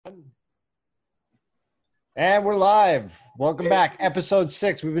And we're live. Welcome back. Episode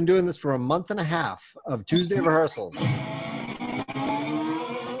 6. We've been doing this for a month and a half of Tuesday rehearsals.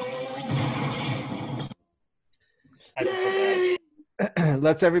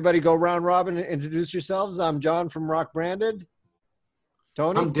 Let's everybody go round robin and introduce yourselves. I'm John from Rock Branded.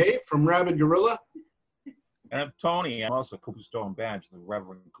 Tony? I'm Dave from Rabid Gorilla. And I'm Tony. I'm also Cooper Stone Badge, the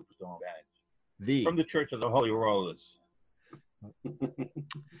Reverend Cooper Stone Badge. From the Church of the Holy Rollers.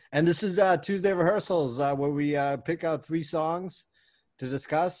 And this is Tuesday rehearsals where we pick out 3 songs to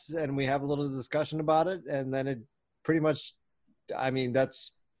discuss, and we have a little discussion about it, and then it pretty much,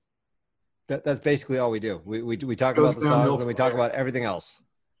 that's basically all we do. We talk about the songs, and we talk about everything else.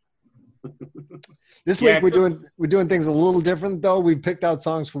 This week we're doing things a little different, though. We picked out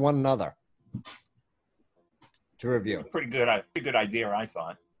songs for one another to review. Pretty good idea, I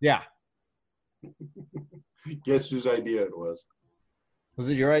thought. Yeah. Guess whose idea it was? Was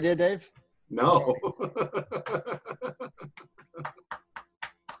it your idea, Dave? No.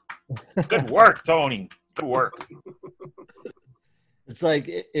 Good work, Tony. Good work. It's like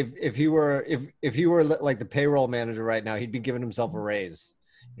if he were like the payroll manager right now, he'd be giving himself a raise,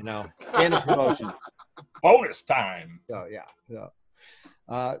 and a promotion. Bonus time. Oh yeah.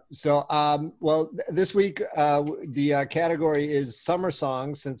 Well, this week the category is summer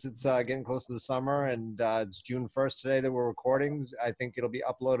songs, since it's getting close to the summer, and it's June 1st today that we're recording. I think it'll be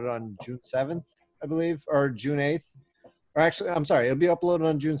uploaded on June 7th, I believe, or June 8th. Or actually, I'm sorry, it'll be uploaded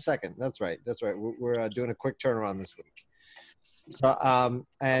on June 2nd. That's right. We're doing a quick turnaround this week. So,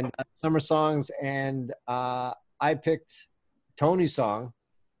 summer songs, and I picked Tony's song,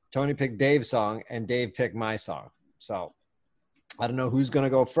 Tony picked Dave's song, and Dave picked my song. So I don't know who's going to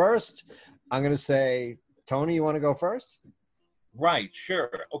go first. I'm going to say, Tony, you want to go first? Right, sure.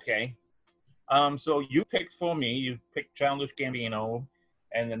 Okay. So you picked Childish Gambino,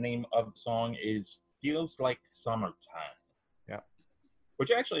 and the name of the song is Feels Like Summertime. Yeah.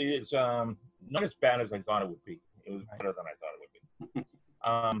 Which actually is not as bad as I thought it would be. It was better than I thought it would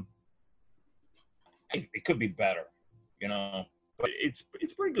be. It could be better, but it's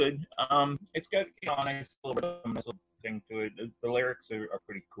pretty good. It's got a nice little thing to it. The lyrics are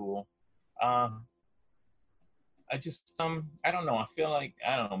pretty cool. I just I don't know. I feel like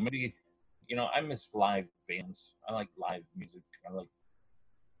maybe I miss live bands. I like live music. I like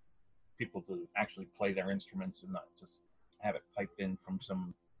people to actually play their instruments and not just have it piped in from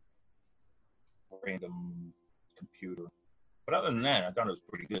some random computer. But other than that, I thought it was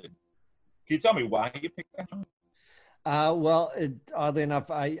pretty good. Can you tell me why you picked that song? Well, oddly enough,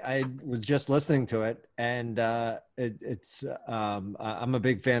 I was just listening to it, and I'm a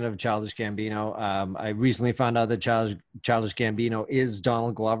big fan of Childish Gambino. I recently found out that Childish Gambino is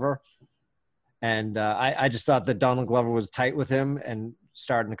Donald Glover, and I just thought that Donald Glover was tight with him and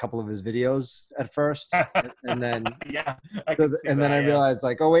starred in a couple of his videos at first, and then I realized,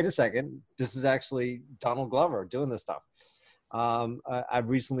 like, oh, wait a second, this is actually Donald Glover doing this stuff. I've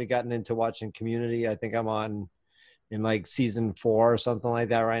recently gotten into watching Community. I think I'm in like season 4 or something like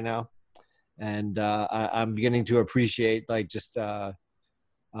that right now. And I'm beginning to appreciate like just like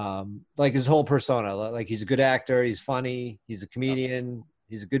his whole persona. Like, he's a good actor, he's funny, he's a comedian,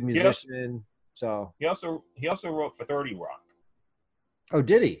 he's a good musician. So he also wrote for 30 Rock. Oh,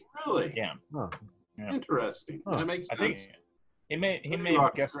 did he? Really? Yeah. Oh. Yeah. Interesting. That makes sense. I think he may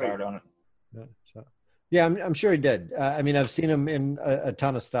have guest starred on it. Yeah, I'm sure he did. I've seen him in a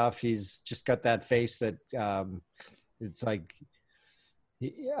ton of stuff. He's just got that face that it's like,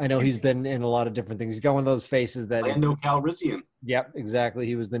 I know he's been in a lot of different things. He's got one of those faces that Lando Calrissian. Yep, exactly.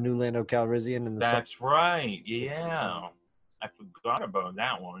 He was the new Lando Calrissian. That's right. Yeah, I forgot about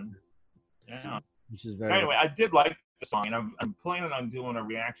that one. Yeah. Which is very. Anyway, I did like the song, and I'm planning on doing a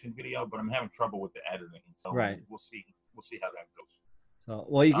reaction video, but I'm having trouble with the editing. So right. We'll see how that goes. So,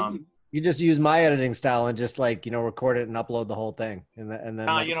 well, you just use my editing style and just record it and upload the whole thing, and then.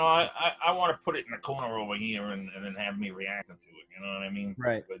 I want to put it in a corner over here and then have me reacting to it. You know what I mean?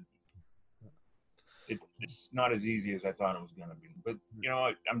 Right. But it's not as easy as I thought it was going to be. But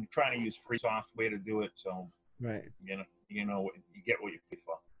I'm trying to use free software to do it, so right. You get what you pay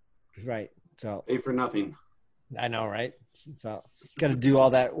for. Right. So pay for nothing. I know, right? So got to do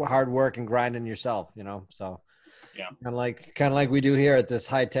all that hard work and grinding yourself, So. Yeah. Kind of like we do here at this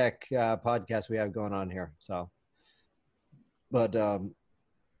high tech podcast we have going on here. So, but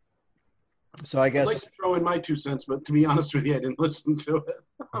so I guess I'd like to throw in my 2 cents, but to be honest with you, I didn't listen to it.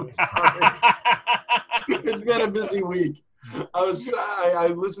 I'm sorry. It's been a busy week. I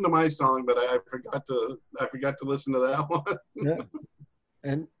listened to my song, but I forgot to listen to that one. Yeah.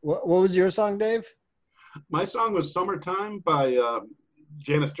 And what was your song, Dave? My song was "Summertime" by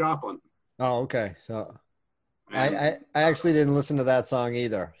Janis Joplin. Oh, okay. So I actually didn't listen to that song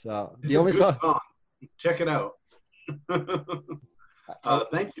either. So It's the only a good song. Check it out.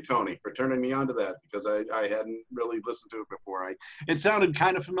 Thank you, Tony, for turning me on to that because I hadn't really listened to it before. It sounded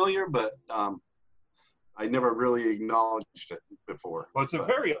kind of familiar, but I never really acknowledged it before. Well, it's a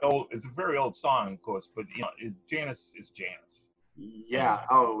very old song, of course, but you know, Janis is Janis. Yeah,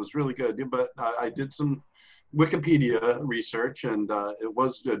 oh, it was really good. But I did some Wikipedia research, and it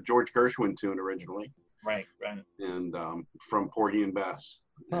was a George Gershwin tune originally. Right. And from Porgy and Bess.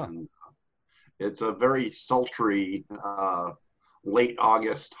 Huh. And it's a very sultry, late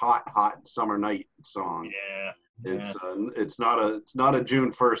August, hot summer night song. Yeah. It's not a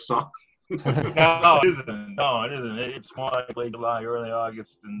June 1st song. No, it isn't. No, it isn't. It's more like late July, early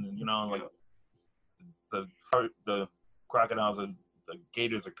August, and you know, like the crocodiles, the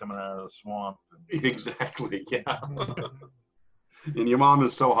gators are coming out of the swamp. Exactly. Yeah. And your mom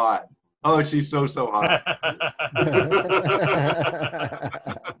is so hot. Oh, she's so hot.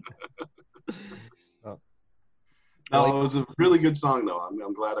 No, it was a really good song, though.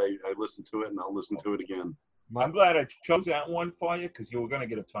 I'm glad I listened to it, and I'll listen to it again. I'm glad I chose that one for you because you were going to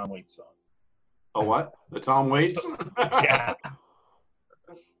get a Tom Waits song. Oh, what? The Tom Waits? Yeah.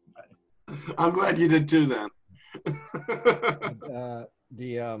 I'm glad you did too, then.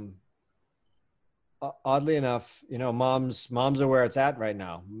 Oddly enough, you know, moms are where it's at right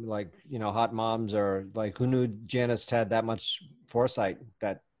now. Like, you know, hot moms are like, who knew Janis had that much foresight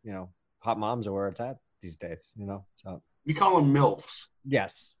that, you know, hot moms are where it's at these days, you know? So we call them MILFs.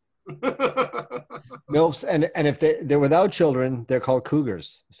 Yes. MILFs, and if they're without children, they're called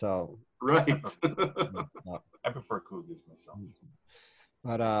cougars. So right. I prefer cougars myself.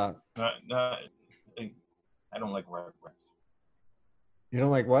 But I don't like Rugrats. You don't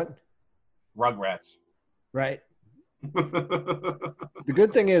like what? Rugrats. Right. The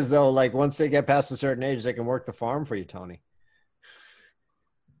good thing is, though, like once they get past a certain age, they can work the farm for you, Tony.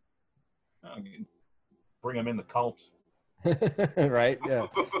 Bring them in the cult. Right. Yeah.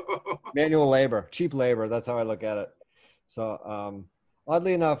 Manual labor, cheap labor. That's how I look at it. So,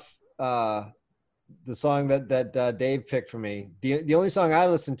 oddly enough, the song that Dave picked for me, the only song I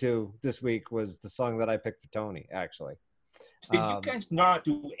listened to this week was the song that I picked for Tony, actually. Did you guys not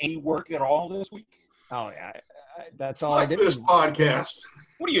do any work at all this week? Oh, yeah. That's all I did. This podcast.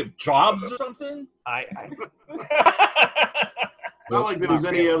 What are you, jobs or something? Not like there was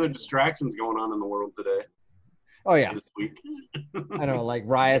any other distractions going on in the world today. Oh, yeah. This week. I know, like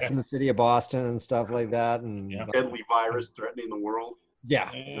riots in the city of Boston and stuff like that. And deadly virus threatening the world.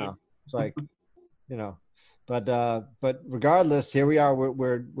 Yeah. No, it's like, you know, but regardless, here we are.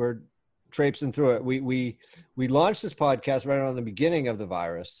 We're traipsing through it. We launched this podcast right around the beginning of the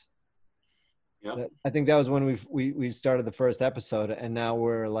virus. Yeah. I think that was when we started the first episode, and now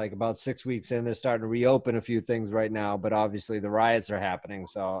we're like about 6 weeks in. They're starting to reopen a few things right now, but obviously the riots are happening.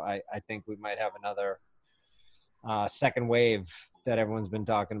 So I think we might have another second wave that everyone's been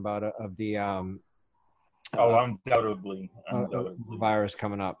talking about of the undoubtedly virus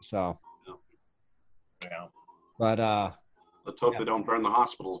coming up. So yeah, but let's hope they don't burn the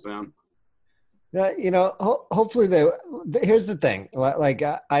hospitals down. Yeah, you know, hopefully here's the thing. Like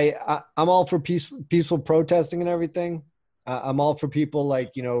I'm all for peaceful protesting and everything. I'm all for people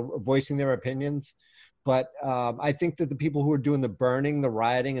like, you know, voicing their opinions. But I think that the people who are doing the burning, the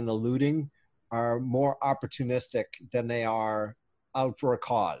rioting, and the looting are more opportunistic than they are out for a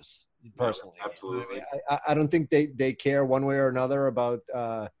cause, personally. Yeah, absolutely. I don't think they care one way or another about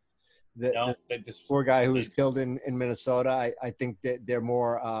the poor guy who was killed in Minnesota. I think that they're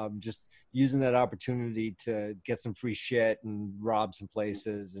more just using that opportunity to get some free shit and rob some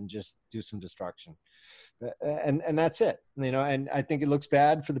places and just do some destruction. And that's it, you know, and I think it looks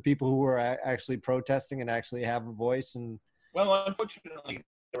bad for the people who are actually protesting and actually have a voice. And well, unfortunately,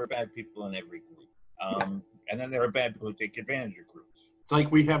 there are bad people in every group. And then there are bad people who take advantage of groups. It's like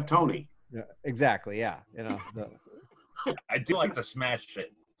we have Tony. Yeah, exactly. Yeah. You know, I do like to smash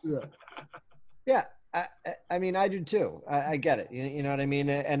shit. Yeah. I mean, I do too. I get it. You know what I mean?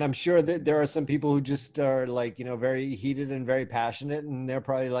 And I'm sure that there are some people who just are like, you know, very heated and very passionate, and they're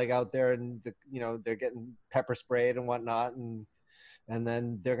probably like out there and, you know, they're getting pepper sprayed and whatnot. And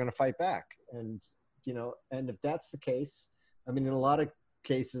then they're going to fight back. And, you know, and if that's the case, I mean, in a lot of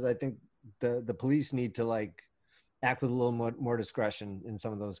cases, I think the police need to like act with a little more discretion in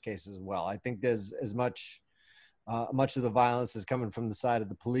some of those cases as well. I think there's as much of the violence is coming from the side of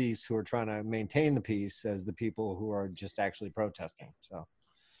the police who are trying to maintain the peace as the people who are just actually protesting. So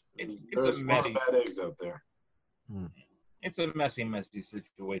it's a messy, bad eggs out there. It's a messy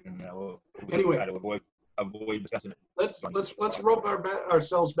situation. Anyway, try to avoid discussing it. Let's rope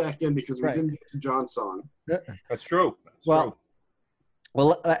ourselves back in because we Right. didn't get to John's song. That's true. That's Well, true.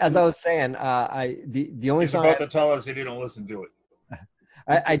 Well, as I was saying, the only He's song about to tell us he didn't listen to it.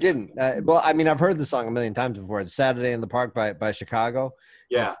 I didn't. Well, I mean, I've heard the song a million times before. It's "Saturday in the Park" by Chicago.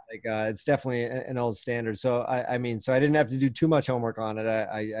 Yeah. It's definitely an old standard. So I mean, so I didn't have to do too much homework on it.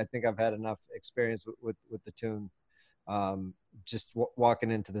 I think I've had enough experience with the tune, just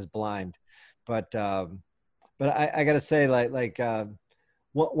walking into this blind. But I got to say,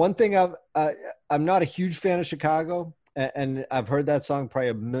 one thing I'm not a huge fan of Chicago, and I've heard that song probably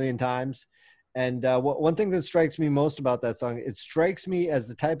a million times. And one thing that strikes me most about that song, it strikes me as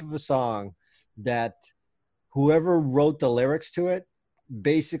the type of a song that whoever wrote the lyrics to it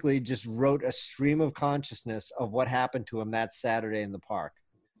basically just wrote a stream of consciousness of what happened to him that Saturday in the park.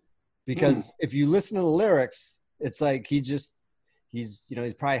 Because if you listen to the lyrics, it's like he's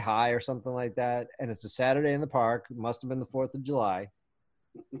probably high or something like that. And it's a Saturday in the park. It must have been the 4th of July.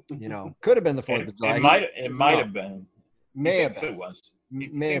 Could have been the 4th of July. It might have been. May have been. It was.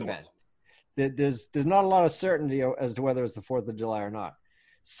 May have been. There's not a lot of certainty as to whether it's the 4th of July or not.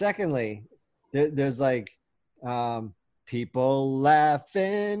 Secondly, there's like people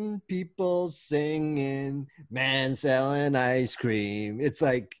laughing, people singing, man selling ice cream. It's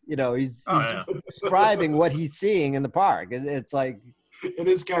like, he's describing what he's seeing in the park. It's like, it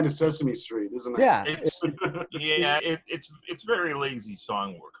is kind of Sesame Street, isn't it? Yeah. It's very lazy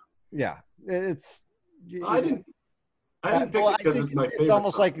song work. Yeah. I didn't pick it because it's my favorite. It's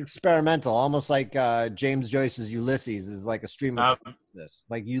almost song. like experimental, almost like James Joyce's Ulysses is like a stream of consciousness.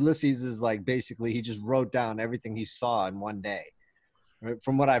 Like Ulysses is like basically he just wrote down everything he saw in one day, right?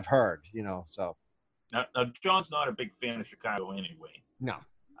 From what I've heard, So now John's not a big fan of Chicago anyway. No,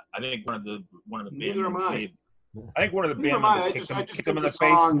 I think one of the Neither am I. I think one of the Neither band am I. members kicked just him in think the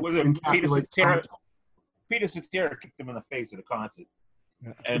face. song Was it Peter encapsulates Cetera? song. Peter Cetera kicked him in the face at a concert,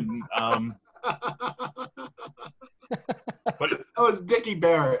 and but that was Dickie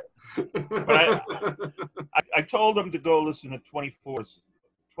Barrett. But I told him to go listen to 25, 6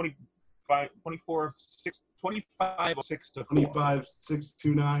 to 4. 25, 6,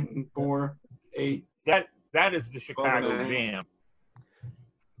 2, 9, 4, 8. That is the Chicago 12 and a half.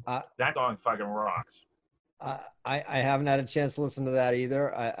 jam. That song fucking rocks. I haven't had a chance to listen to that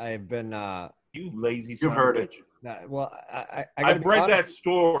either. I've been You lazy son You've heard of a it. bitch. well. I've read that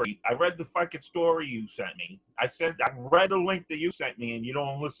story. I read the fucking story you sent me. I read the link that you sent me, and you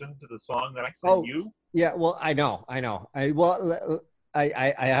don't listen to the song that I sent you. Yeah, well, I know. I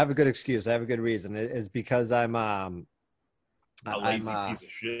have a good excuse. I have a good reason. It's because I'm a lazy piece of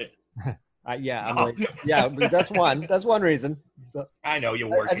shit. Yeah, but that's one. That's one reason. So I know you're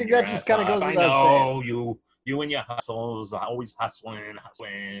working. I think that just kind of goes I without know saying. you and your hustles, always hustling.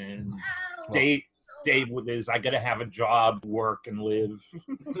 Well, Dave with his, I gotta have a job, work, and live.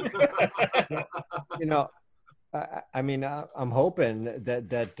 I mean, I'm hoping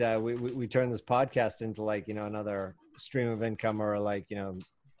that we turn this podcast into like another stream of income or like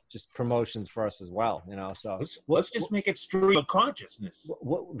just promotions for us as well. So let's just make it stream of consciousnly.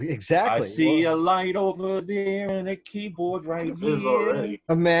 Exactly. I see a light over there and a keyboard right It is already.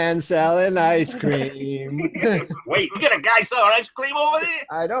 A man selling ice cream. Wait, you got a guy selling ice cream over there?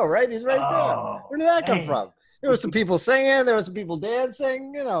 I know, right? He's right there. Where did that come dang. from? There were some people singing. There were some people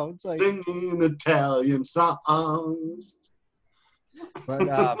dancing. It's like. Singing Italian songs.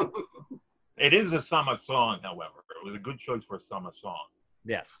 But It is a summer song, however. It was a good choice for a summer song.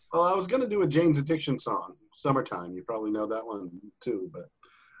 yes, Well, I was going to do a Jane's Addiction song, Summertime. You probably know that one too, but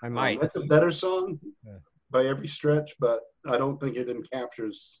I might. that's a better song Yeah. by every stretch, but I don't think it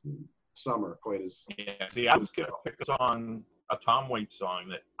captures summer quite as. Yeah, see, I was going to pick a song, a Tom Waits song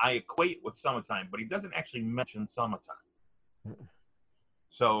that I equate with summertime, but he doesn't actually mention summertime.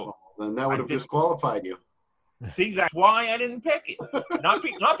 So, Then that would have disqualified you. see, that's why I didn't pick it.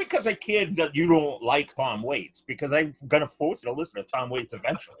 Not because I cared that you don't like Tom Waits, because I'm going to force you to listen to Tom Waits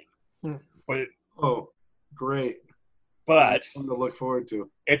eventually. But Oh, great. Something to look forward to.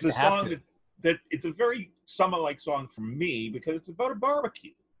 it's a You have song to. that it's a very summer-like song for me because it's about a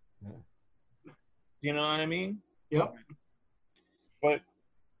barbecue. Yeah. You know what I mean? Yep. But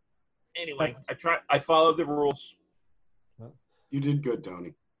anyway, I followed the rules. You did good,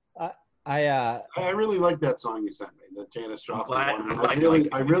 Tony. I I really like that song you sent me, the Janis Joplin one. I'm glad you like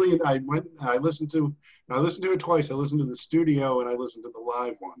it. I listened to it twice. I listened to the studio and I listened to the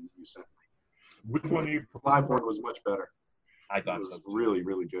live one that you sent me. Which one do you The live one was much better. I It thought was so. too. really,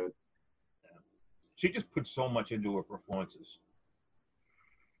 really good. She just put so much into her performances.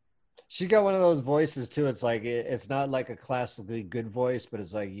 She's got one of those voices too. It's like it's not like a classically good voice, but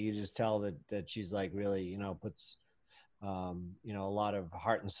it's like you just tell that she's like really, you know, puts you know, a lot of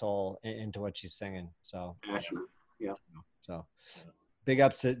heart and soul into what she's singing. So Passionate. Yeah. So big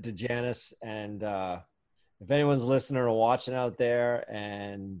ups to Janice, and if anyone's listening or watching out there,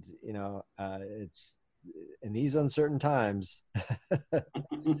 and you know, it's in these uncertain times,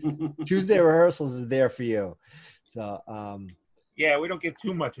 Tuesday rehearsals is there for you. So yeah, we don't get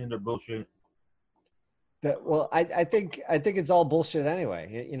too much into bullshit. Well, I think it's all bullshit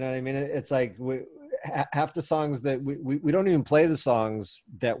anyway. You know what I mean? It's like half the songs that we don't even play the songs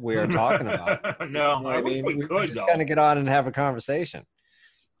that we're talking about. No, You know I what wish we could just though. kind of get on and have a conversation.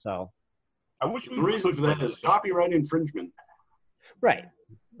 So I wish we The reason could for that play is this. copyright infringement. right,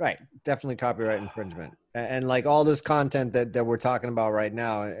 definitely copyright infringement, and like all this content that we're talking about right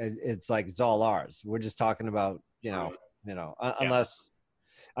now, it's like it's all ours. We're just talking about unless.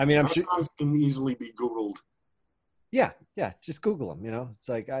 I mean, I'm Our sure. songs can easily be Googled. Yeah, just Google them. You know, it's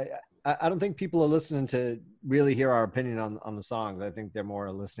like I don't think people are listening to really hear our opinion on the songs. I think they're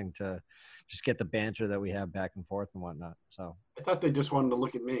more listening to just get the banter that we have back and forth and whatnot. So, I thought they just wanted to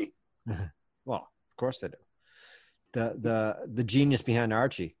look at me. well, of course they do. The genius behind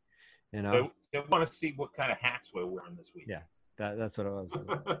Archie, you know. They want to see what kind of hats we're wearing this week. Yeah, that's what it was.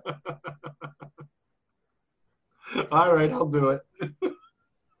 All right, I'll do it.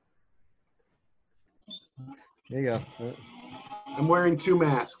 There you go. I'm wearing 2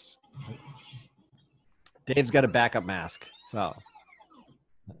 masks. Dave's got a backup mask. So,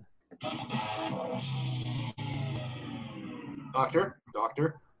 Doctor.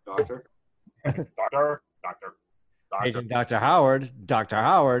 Doctor. Agent Dr. Howard,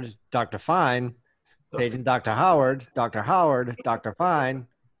 Dr. Fine, Agent Dr. Howard, Dr. Fine.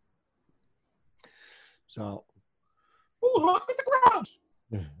 So, Ooh, look at the crowds.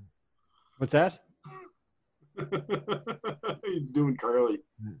 what's that? He's doing Curly.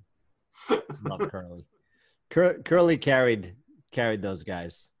 Love Curly. Curly carried those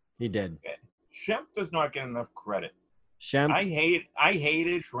guys. He did. Shemp does not get enough credit. Shemp. I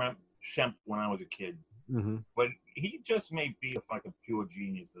hated Shemp when I was a kid, but he just may be a fucking pure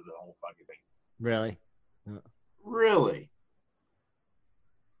genius of the whole fucking thing. Really? Really?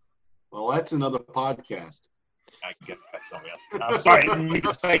 Well, that's another podcast. I guess so. Yeah. I'm sorry, I didn't mean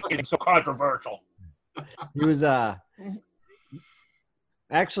to say anything so controversial. He was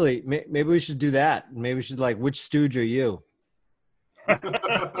actually maybe we should do that. Maybe we should like, which stooge are you?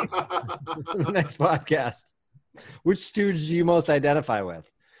 The next podcast. Which stooge do you most identify with?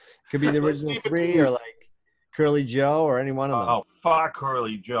 Could be the original 3 or like Curly Joe or any one of them. Oh, fuck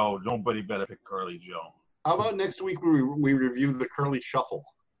Curly Joe. Nobody better pick Curly Joe. How about next week we review the Curly Shuffle?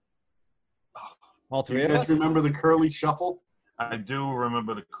 All 3 You of guys us? remember the Curly Shuffle? I do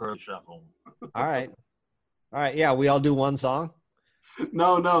remember the Curly Shuffle. All right. Yeah, we all do one song.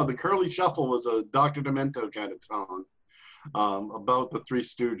 No, the Curly Shuffle was a Dr. Demento kind of song about the 3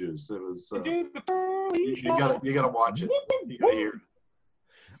 Stooges. It was you gotta watch it. You gotta hear it.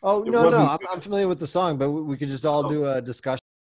 Oh It no, wasn't- I'm familiar with the song, but we could just all do a discussion.